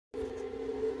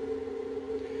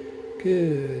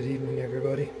Good evening,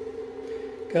 everybody.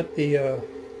 Got the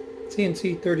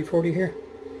CNC 3040 here.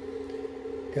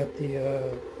 Got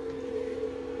the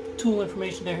tool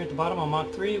information there at the bottom on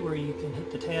Mach 3 where you can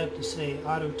hit the tab to say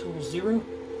Auto Tool 0.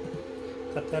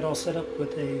 Got that all set up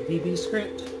with a VB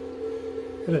script.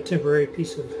 Got a temporary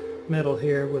piece of metal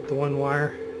here with the one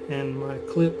wire and my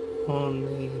clip on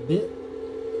the bit.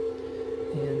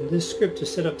 And this script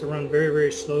is set up to run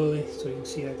very slowly, so you can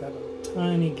see I got a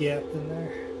tiny gap in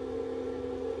there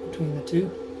between the two.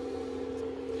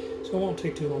 So it won't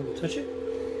take too long to touch it.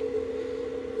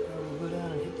 I will go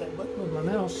down and hit that button with my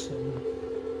mouse and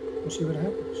we'll see what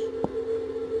happens.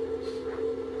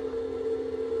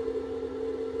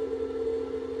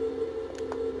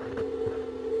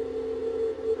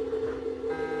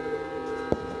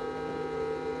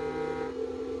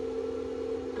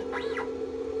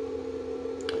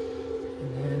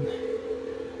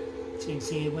 So you can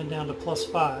see it went down to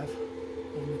 +5,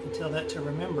 and you can tell that to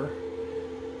remember,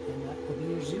 and that will be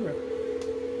your 0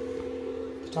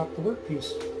 to top the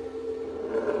workpiece.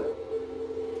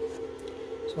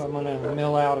 So I'm going to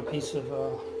mill out a piece of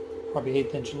probably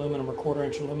 1/8 inch aluminum or 1/4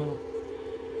 inch aluminum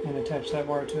and attach that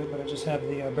wire to it, but I just have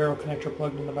the barrel connector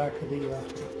plugged in the back of the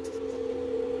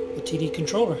TD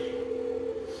controller.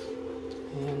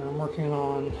 And I'm working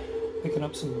on picking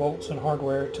up some bolts and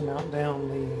hardware to mount down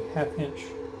the 1/2 inch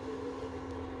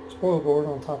spoil board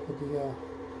on top of the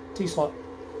T-slot.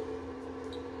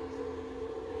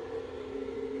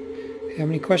 If you have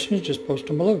any questions, just post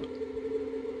them below.